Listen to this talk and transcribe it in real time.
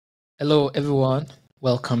Hello, everyone.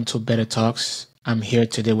 Welcome to Better Talks. I'm here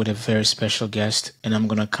today with a very special guest, and I'm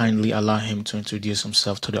going to kindly allow him to introduce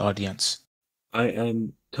himself to the audience. I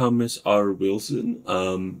am Thomas R. Wilson.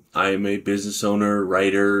 I am a business owner,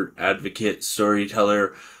 writer, advocate,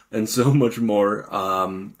 storyteller, and so much more.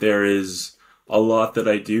 There is a lot that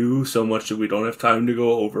I do, so much that we don't have time to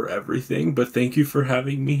go over everything, but thank you for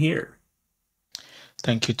having me here.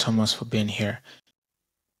 Thank you, Thomas, for being here.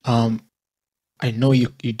 Um, I know you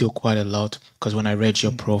do quite a lot because when I read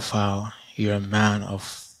your profile, you're a man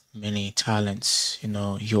of many talents.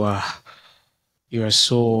 You are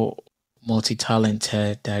so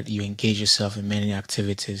multi-talented that you engage yourself in many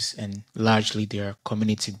activities, and largely they are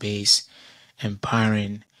community-based,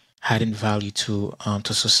 empowering, adding value to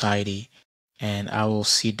society. And I will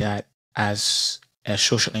see that as a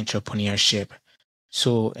social entrepreneurship.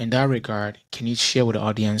 So, in that regard, can you share with the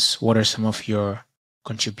audience what are some of your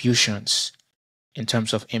contributions in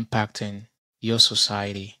terms of impacting your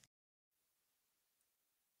society?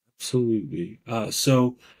 Absolutely.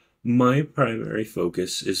 So my primary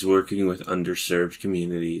focus is working with underserved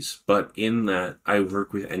communities, but in that I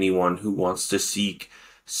work with anyone who wants to seek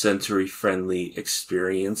sensory friendly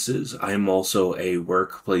experiences. I'm also a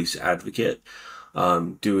workplace advocate,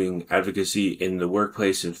 doing advocacy in the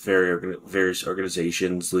workplace and various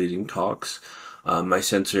organizations leading talks. My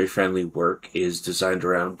sensory friendly work is designed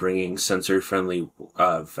around bringing sensory friendly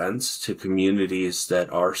events to communities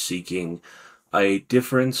that are seeking a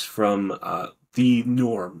difference from the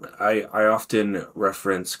norm. I often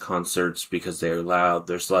reference concerts because they're loud,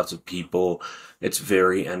 there's lots of people, it's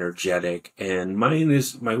very energetic, and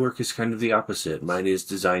my work is kind of the opposite. Mine is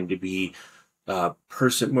designed to be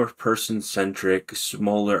more person centric,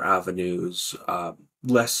 smaller avenues,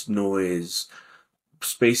 less noise,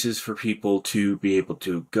 spaces for people to be able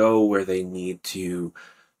to go where they need to,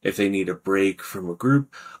 if they need a break from a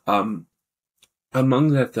group. Among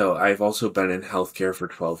that, though, I've also been in healthcare for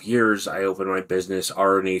 12 years. I opened my business,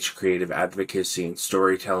 R&H Creative Advocacy and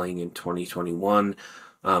Storytelling, in 2021.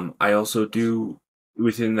 I also do,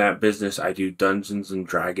 within that business, I do Dungeons and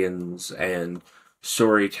Dragons and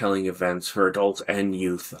storytelling events for adults and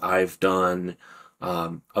youth. I've done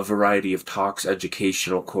a variety of talks,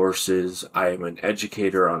 educational courses. I am an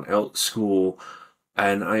educator on Out School.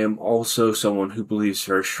 And I am also someone who believes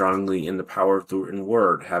very strongly in the power of the written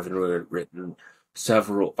word, having written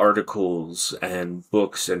several articles and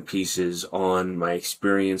books and pieces on my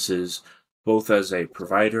experiences, both as a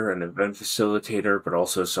provider and event facilitator, but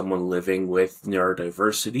also someone living with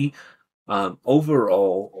neurodiversity.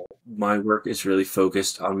 Overall, my work is really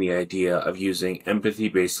focused on the idea of using empathy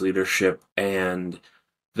based leadership and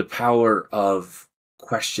the power of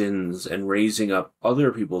questions and raising up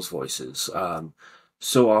other people's voices.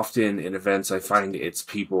 So often in events, I find it's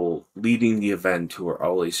people leading the event who are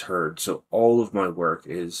always heard. So all of my work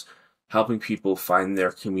is helping people find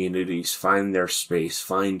their communities, find their space,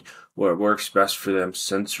 find what works best for them,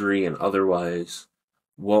 sensory and otherwise,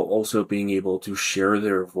 while also being able to share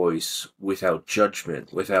their voice without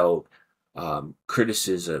judgment, without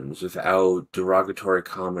criticisms, without derogatory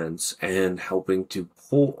comments, and helping to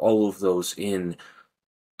pull all of those in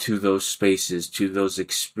to those spaces, to those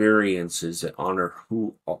experiences that honor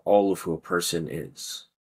who a person is.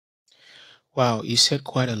 Wow, you said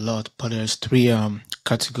quite a lot, but there's three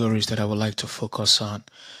categories that I would like to focus on.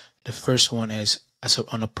 The first one is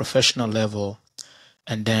on a professional level,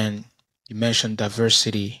 and then you mentioned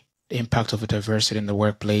diversity, the impact of diversity in the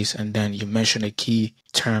workplace, and then you mentioned a key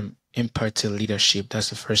term, impartial leadership. That's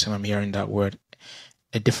the first time I'm hearing that word,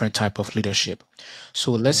 a different type of leadership.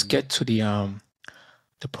 So let's Mhm. get to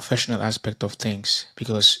the professional aspect of things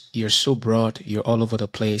because you're so broad, you're all over the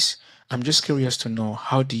place. I'm just curious to know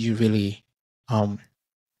how do you really um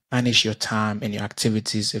manage your time and your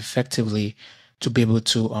activities effectively to be able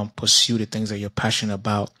to pursue the things that you're passionate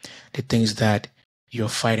about, the things that you're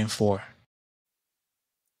fighting for.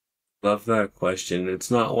 Love that question.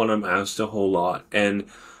 It's not one I'm asked a whole lot. And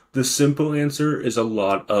the simple answer is a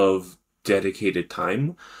lot of dedicated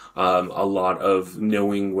time, a lot of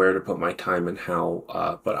knowing where to put my time and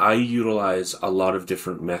how. But I utilize a lot of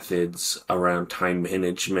different methods around time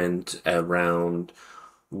management, around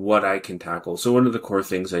what I can tackle. So one of the core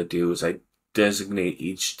things I do is I designate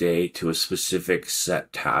each day to a specific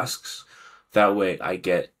set tasks. That way I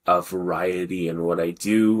get a variety in what I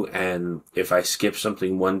do. And if I skip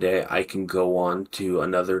something one day, I can go on to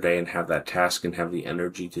another day and have that task and have the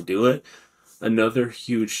energy to do it. Another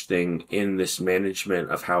huge thing in this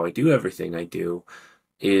management of how I do everything I do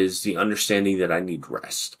is the understanding that I need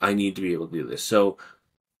rest. I need to be able to do this. So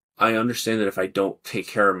I understand that if I don't take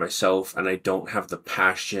care of myself and I don't have the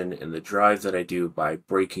passion and the drive that I do by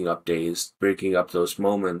breaking up days, breaking up those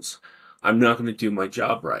moments, I'm not going to do my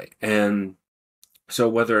job right. And so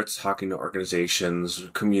whether it's talking to organizations,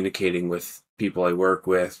 communicating with people I work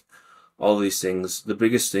with, all these things, the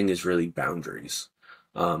biggest thing is really boundaries.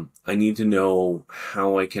 I need to know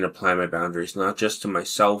how I can apply my boundaries, not just to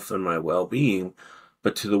myself and my well-being,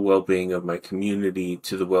 but to the well-being of my community,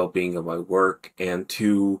 to the well-being of my work, and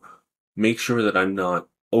to make sure that I'm not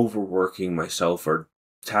overworking myself or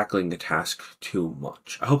tackling the task too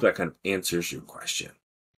much. I hope that kind of answers your question.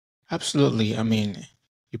 Absolutely. I mean,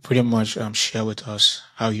 you pretty much share with us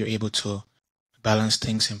how you're able to balance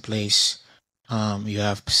things in place. You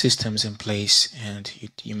have systems in place, and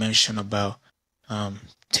you mentioned about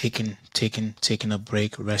taking a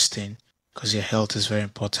break, resting, because your health is very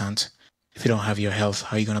important. If you don't have your health,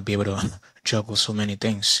 how are you going to be able to juggle so many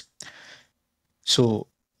things? So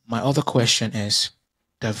my other question is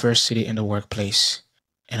diversity in the workplace,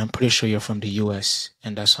 and I'm pretty sure you're from the U.S.,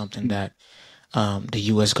 and that's something that the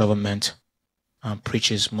U.S. government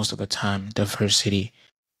preaches most of the time: diversity,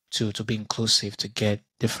 to be inclusive, to get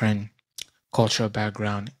different cultural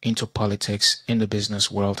background into politics, in the business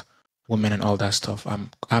world, women and all that stuff.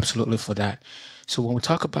 I'm absolutely for that. So when we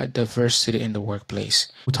talk about diversity in the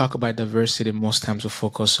workplace, we talk about diversity, most times we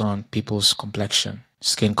focus on people's complexion,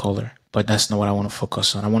 skin color, but that's not what I want to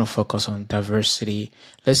focus on. I want to focus on diversity.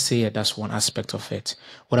 Let's say that's one aspect of it.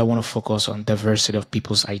 What I want to focus on, diversity of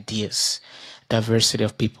people's ideas, diversity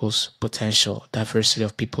of people's potential, diversity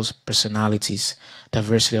of people's personalities,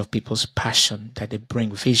 diversity of people's passion that they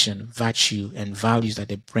bring, vision, virtue, and values that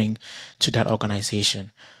they bring to that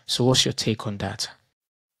organization. So, what's your take on that?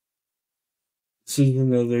 This is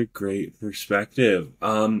another great perspective.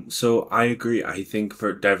 So I agree. I think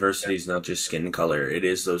for diversity is not just skin color, it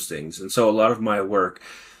is those things. And so a lot of my work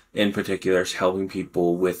in particular is helping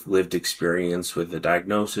people with lived experience with a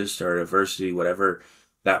diagnosis or diversity, whatever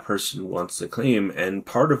that person wants to claim. And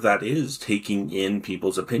part of that is taking in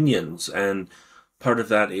people's opinions. And part of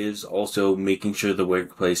that is also making sure the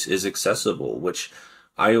workplace is accessible, which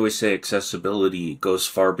I always say accessibility goes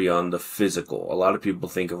far beyond the physical. A lot of people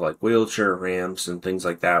think of like wheelchair ramps and things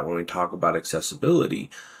like that when we talk about accessibility,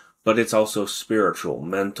 but it's also spiritual,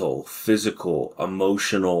 mental, physical,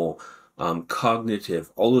 emotional,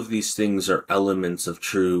 cognitive. All of these things are elements of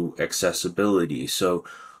true accessibility. So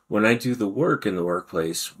when I do the work in the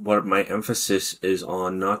workplace, what my emphasis is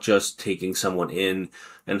on not just taking someone in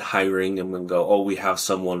and hiring them and go, oh, we have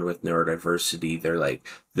someone with neurodiversity. They're like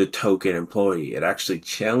the token employee. It actually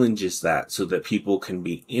challenges that so that people can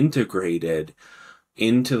be integrated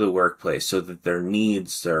into the workplace so that their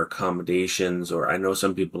needs, their accommodations, or I know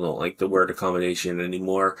some people don't like the word accommodation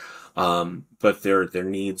anymore, but their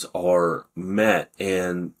needs are met,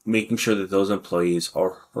 and making sure that those employees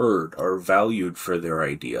are heard, are valued for their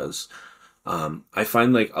ideas. I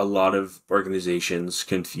find like a lot of organizations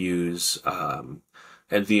confuse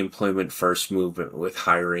and the employment first movement with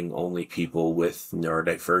hiring only people with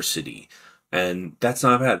neurodiversity. And that's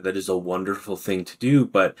not bad. That is a wonderful thing to do.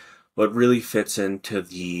 But what really fits into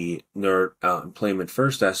the employment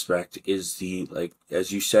first aspect is the, like,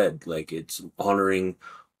 as you said, like it's honoring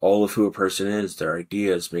all of who a person is, their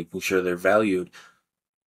ideas, making sure they're valued,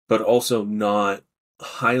 but also not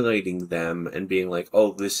highlighting them and being like,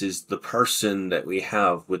 oh, this is the person that we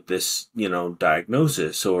have with this,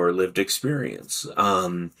 diagnosis or lived experience.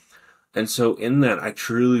 And so in that, I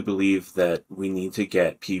truly believe that we need to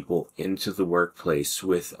get people into the workplace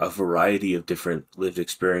with a variety of different lived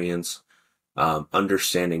experience,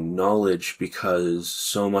 understanding knowledge, because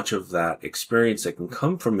so much of that experience that can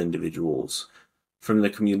come from individuals, from the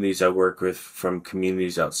communities I work with, from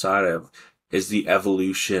communities outside of, is the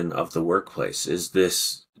evolution of the workplace, is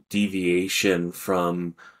this deviation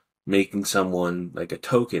from making someone like a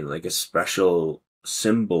token, like a special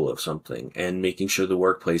symbol of something, and making sure the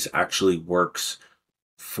workplace actually works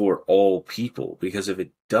for all people. Because if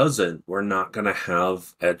it doesn't, we're not going to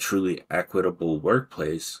have a truly equitable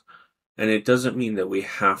workplace. And it doesn't mean that we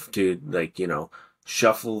have to, like,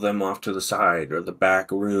 shuffle them off to the side or the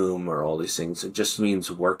back room or all these things. It just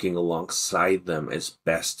means working alongside them as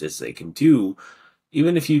best as they can do.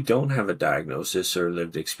 Even if you don't have a diagnosis or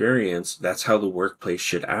lived experience, that's how the workplace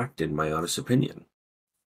should act, in my honest opinion.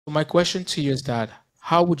 So my question to you is that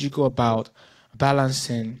how would you go about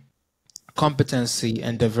balancing competency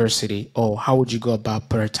and diversity, or how would you go about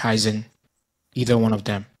prioritizing either one of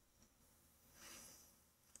them?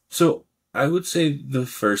 So I would say the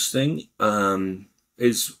first thing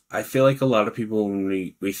is I feel like a lot of people, when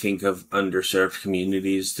we think of underserved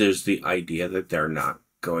communities, there's the idea that they're not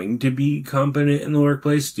going to be competent in the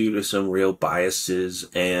workplace due to some real biases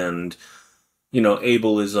and,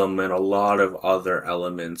 ableism and a lot of other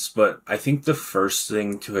elements. But I think the first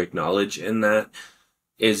thing to acknowledge in that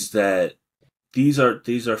is that these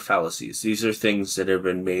are fallacies. These are things that have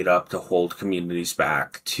been made up to hold communities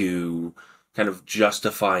back, to kind of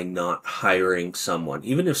justify not hiring someone,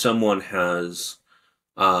 even if someone has,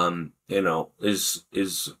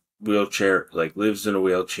 is wheelchair, like lives in a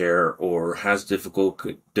wheelchair or has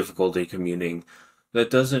difficulty commuting. That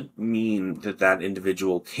doesn't mean that that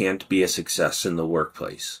individual can't be a success in the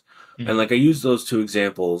workplace. And Mm, like I use those two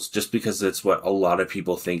examples just because that's what a lot of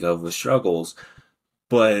people think of with struggles.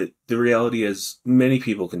 But the reality is many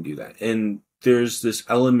people can do that. And there's this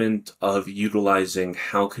element of utilizing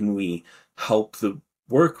how can we help the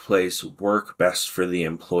workplace work best for the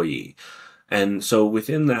employee. And so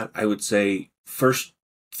within that, I would say first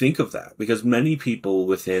think of that because many people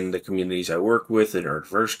within the communities I work with, in our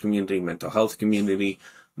diverse community, mental health community,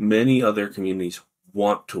 many other communities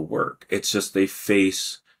want to work. It's just they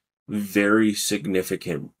face very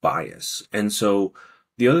significant bias. And so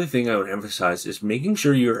the other thing I would emphasize is making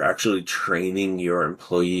sure you're actually training your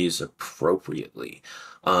employees appropriately.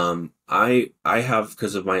 I have,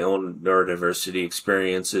 because of my own neurodiversity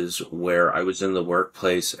experiences, where I was in the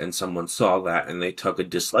workplace and someone saw that and they took a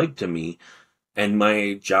dislike to me, and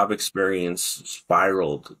my job experience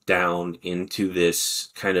spiraled down into this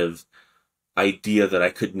kind of idea that I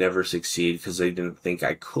could never succeed because they didn't think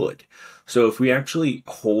I could. So if we actually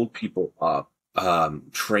hold people up,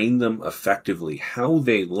 train them effectively, how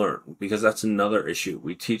they learn, because that's another issue.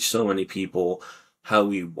 We teach so many people how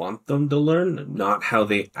we want them to learn, not how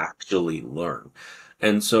they actually learn.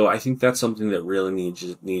 And so I think that's something that really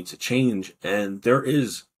needs to change. And there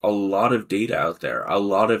is a lot of data out there, a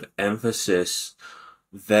lot of emphasis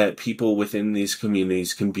that people within these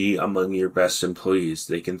communities can be among your best employees.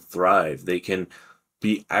 They can thrive. They can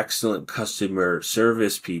be excellent customer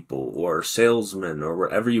service people or salesmen or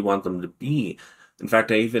whatever you want them to be. In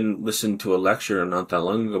fact, I even listened to a lecture not that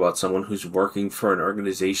long ago about someone who's working for an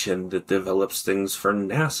organization that develops things for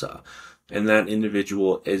NASA. And that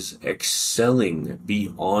individual is excelling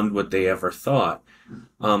beyond what they ever thought.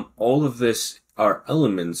 All of this are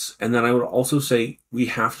elements. And then I would also say we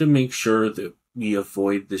have to make sure that we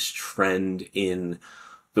avoid this trend in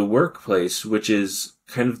the workplace, which is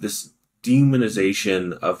kind of this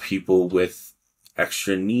demonization of people with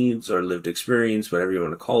extra needs or lived experience, whatever you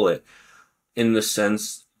want to call it, in the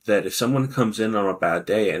sense that if someone comes in on a bad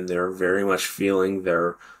day and they're very much feeling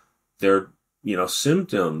their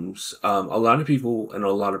symptoms, a lot of people in a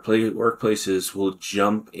lot of workplaces will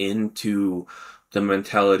jump into the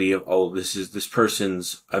mentality of, oh, this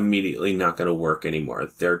person's immediately not going to work anymore.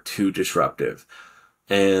 They're too disruptive.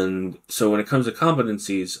 And so when it comes to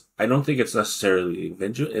competencies, I don't think it's necessarily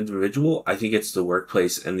individual. I think it's the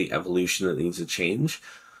workplace and the evolution that needs to change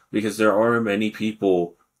because there are many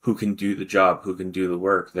people who can do the job, who can do the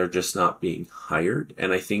work. They're just not being hired.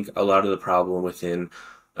 And I think a lot of the problem within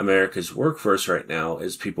America's workforce right now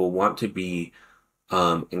is people want to be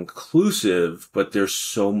inclusive, but there's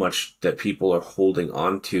so much that people are holding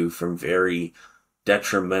on to from very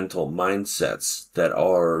detrimental mindsets that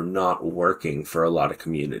are not working for a lot of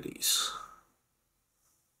communities.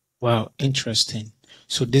 wow, interesting.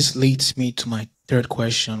 So this leads me to my third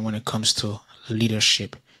question when it comes to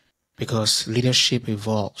leadership, because leadership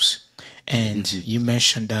evolves. And Mm-hmm. you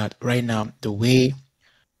mentioned that right now, the way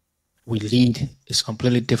we lead is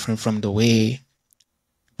completely different from the way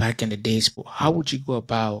back in the days. How would you go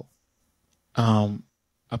about um,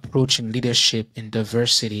 approaching leadership in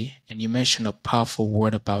diversity? And you mentioned a powerful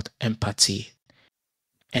word about empathy,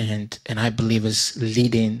 and I believe is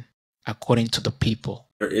leading according to the people.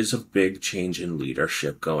 There is a big change in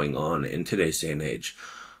leadership going on in today's day and age.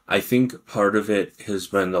 I think part of it has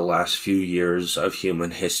been the last few years of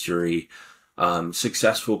human history.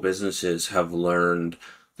 Successful businesses have learned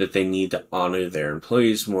that they need to honor their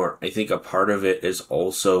employees more. I think a part of it is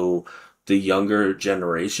also the younger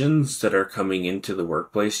generations that are coming into the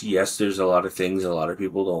workplace. Yes, there's a lot of things a lot of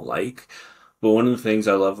people don't like, but one of the things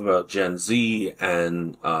I love about Gen Z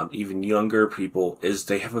and even younger people is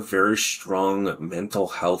they have a very strong mental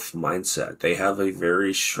health mindset. They have a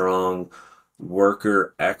very strong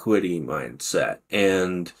worker equity mindset.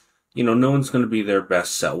 And, no one's going to be their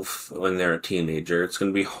best self when they're a teenager. It's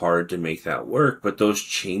going to be hard to make that work, but those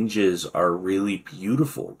changes are really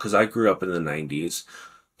beautiful because I grew up in the 90s.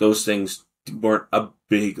 Those things weren't a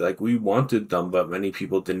big, like we wanted them, but many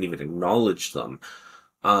people didn't even acknowledge them.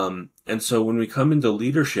 And so when we come into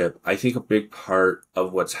leadership, I think a big part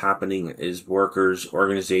of what's happening is workers,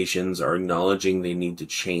 organizations are acknowledging they need to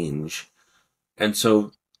change And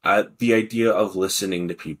so the idea of listening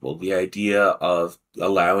to people, the idea of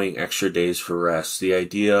allowing extra days for rest, the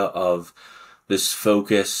idea of this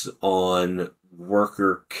focus on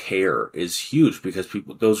worker care is huge because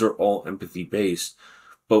people, those are all empathy based.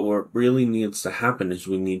 But what really needs to happen is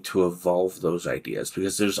we need to evolve those ideas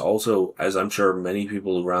because there's also, as I'm sure many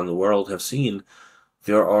people around the world have seen,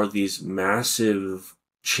 there are these massive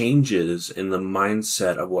changes in the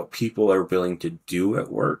mindset of what people are willing to do at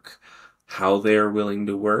work, how they are willing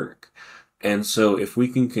to work. And so if we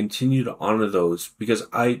can continue to honor those, because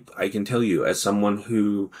I can tell you as someone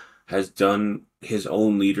who has done his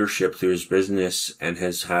own leadership through his business and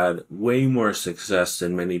has had way more success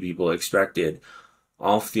than many people expected,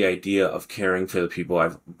 off the idea of caring for the people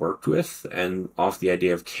I've worked with and off the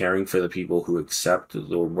idea of caring for the people who accept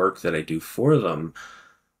the work that I do for them,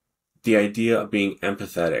 the idea of being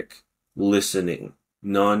empathetic, listening,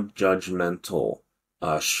 non-judgmental,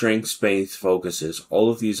 strengths-based focuses, all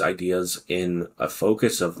of these ideas in a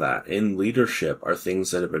focus of that in leadership are things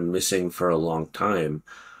that have been missing for a long time.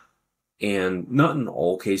 And not in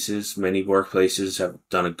all cases, many workplaces have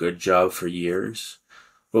done a good job for years.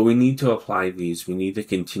 But we need to apply these. We need to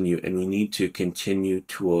continue, and we need to continue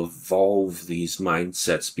to evolve these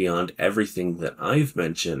mindsets beyond everything that I've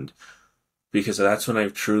mentioned, because that's when I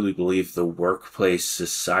truly believe the workplace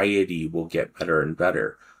society will get better and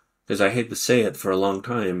better. Because I hate to say it, for a long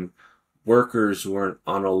time, workers weren't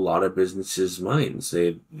on a lot of businesses' minds.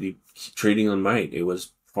 They trading on might. It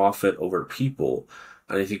was profit over people.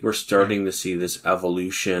 And I think we're Right. starting to see this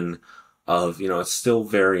evolution of, it's still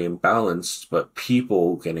very imbalanced, but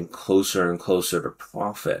people getting closer and closer to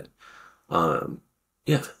profit. Um,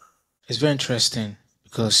 yeah. It's very interesting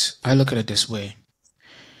because I look at it this way.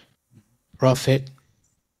 Profit,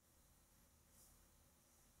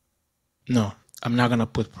 no, I'm not gonna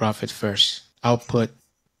put profit first. I'll put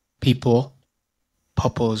people,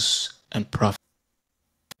 purpose, and profit.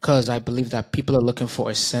 Because I believe that people are looking for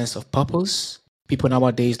a sense of purpose. People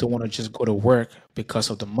nowadays don't want to just go to work because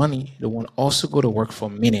of the money. They want to also go to work for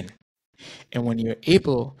meaning. And when you're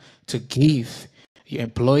able to give your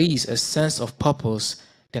employees a sense of purpose,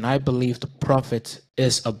 then I believe the profit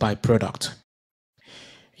is a byproduct.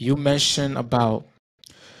 You mentioned about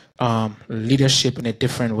leadership in a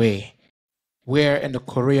different way. Where in the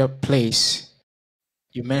career place,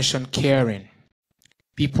 you mentioned caring.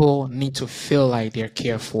 People need to feel like they're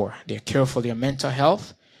cared for. They're cared for their mental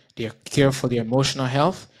health, they're cared for their emotional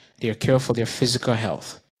health, they're cared for their physical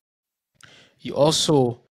health. You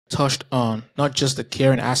also touched on not just the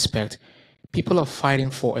caring aspect, people are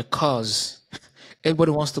fighting for a cause.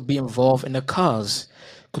 Everybody wants to be involved in a cause.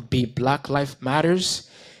 It could be Black Lives Matters.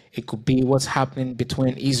 It could be what's happening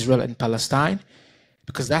between Israel and Palestine,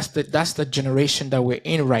 because that's the generation that we're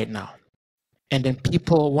in right now. And then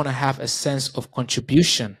people want to have a sense of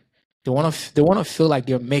contribution. They want to feel like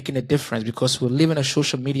they're making a difference because we live in a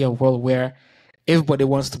social media world where everybody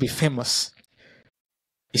wants to be famous.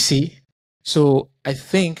 You see, so I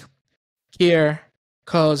think care,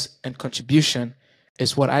 cause, and contribution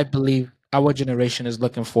is what I believe our generation is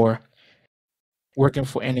looking for, working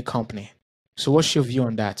for any company. So, what's your view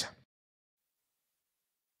on that?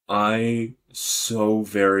 I so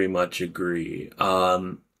very much agree.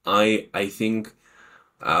 I think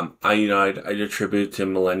I'd attribute to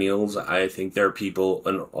millennials. I think there are people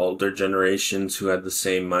in older generations who had the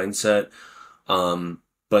same mindset.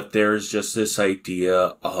 But there's just this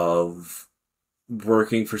idea of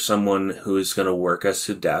working for someone who is going to work us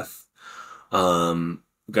to death.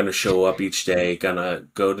 Gonna show up each day, gonna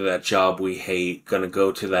go to that job we hate, gonna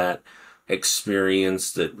go to that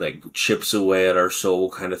experience that like chips away at our soul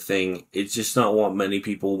kind of thing. It's just not what many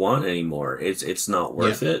people want anymore. It's not Yeah.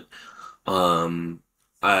 worth it. Um,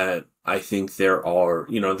 I think there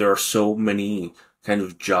are so many kind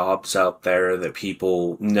of jobs out there that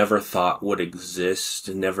people never thought would exist,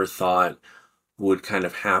 never thought would kind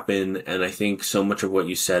of happen. And I think so much of what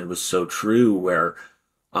you said was so true, where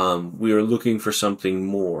we are looking for something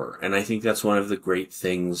more. And I think that's one of the great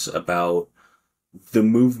things about the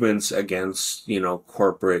movements against,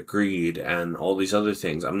 corporate greed and all these other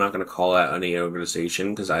things. I'm not going to call out any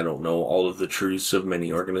organization because I don't know all of the truths of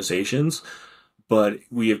many organizations, but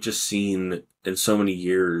we have just seen in so many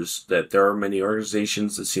years that there are many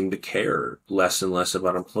organizations that seem to care less and less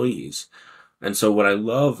about employees. And so what I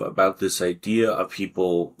love about this idea of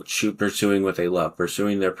people pursuing what they love,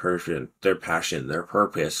 pursuing their passion, their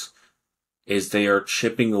purpose, is they are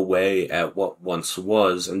chipping away at what once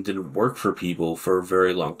was and didn't work for people for a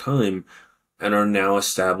very long time and are now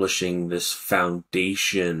establishing this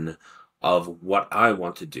foundation of what I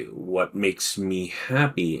want to do, what makes me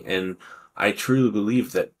happy. And I truly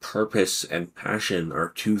believe that purpose and passion are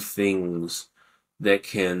two things that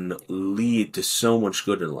can lead to so much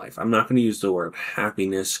good in life. I'm not going to use the word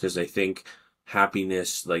happiness because I think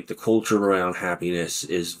happiness, like the culture around happiness,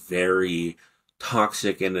 is very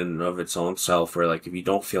toxic in and of its own self, where like if you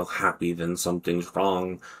don't feel happy, then something's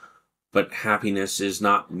wrong. But happiness is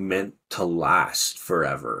not meant to last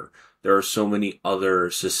forever. There are so many other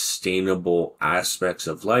sustainable aspects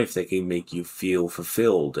of life that can make you feel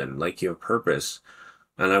fulfilled and like you have purpose.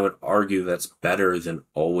 And I would argue that's better than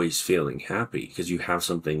always feeling happy because you have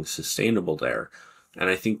something sustainable there. And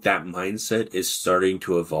I think that mindset is starting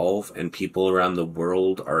to evolve, and people around the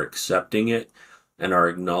world are accepting it and are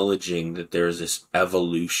acknowledging that there's this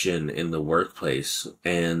evolution in the workplace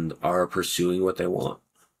and are pursuing what they want.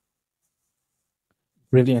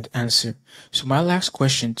 Brilliant answer. So my last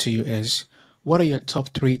question to you is, what are your top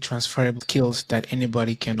three transferable skills that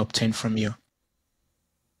anybody can obtain from you?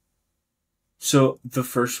 So the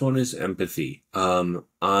first one is empathy.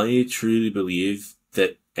 I truly believe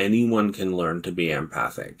that anyone can learn to be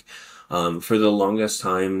empathic. For the longest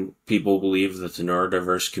time, people believed that the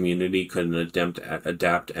neurodiverse community couldn't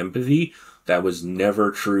adapt empathy. That was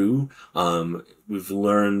never true. We've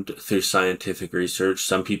learned through scientific research,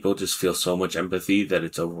 some people just feel so much empathy that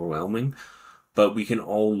it's overwhelming, but we can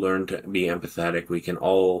all learn to be empathetic. We can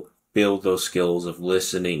all build those skills of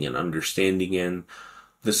listening and understanding in.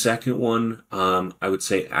 The second one, I would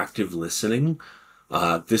say active listening.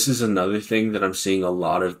 This is another thing that I'm seeing a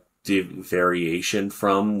lot of variation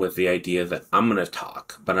from, with the idea that I'm going to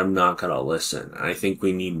talk, but I'm not going to listen. I think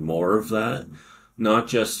we need more of that, not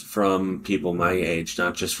just from people my age,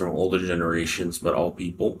 not just from older generations, but all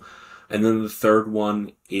people. And then the third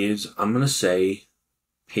one is, I'm going to say,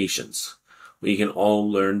 patience. We can all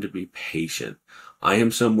learn to be patient. I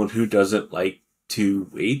am someone who doesn't like to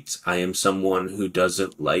wait. I am someone who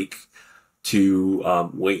doesn't like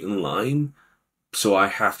to wait in line. So I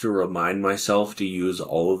have to remind myself to use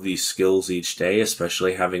all of these skills each day,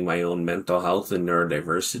 especially having my own mental health and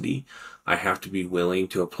neurodiversity. I have to be willing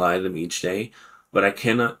to apply them each day. But I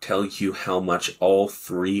cannot tell you how much all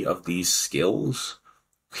three of these skills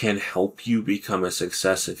can help you become a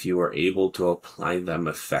success if you are able to apply them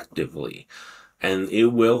effectively. And it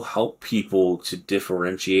will help people to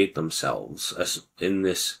differentiate themselves in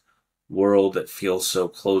this world that feels so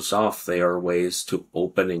closed off. They are ways to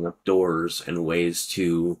opening up doors and ways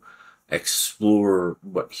to explore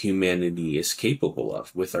what humanity is capable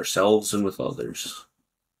of with ourselves and with others.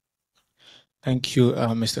 Thank you,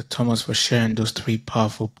 Mr. Thomas, for sharing those three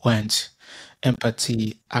powerful points: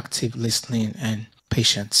 empathy, active listening, and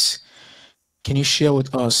patience. Can you share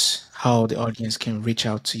with us how the audience can reach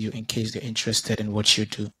out to you in case they're interested in what you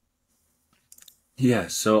do? Yeah,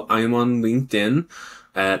 so I'm on LinkedIn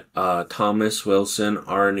at Thomas Wilson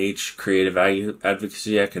RNH Creative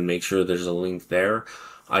Advocacy. I can make sure there's a link there.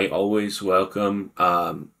 I always welcome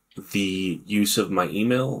the use of my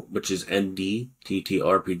email, which is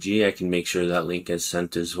ndttrpg. I can make sure that link is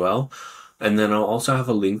sent as well. And then I'll also have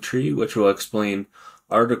a link tree which will explain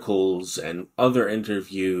articles and other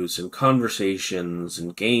interviews and conversations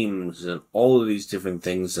and games and all of these different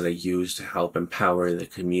things that I use to help empower the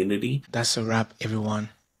community. That's a wrap, everyone.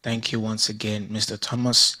 Thank you once again, Mr.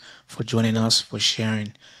 Thomas, for joining us, for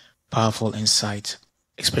sharing powerful insight,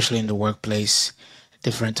 especially in the workplace,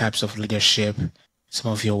 different types of leadership,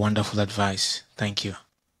 some of your wonderful advice. Thank you.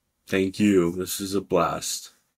 Thank you. This is a blast.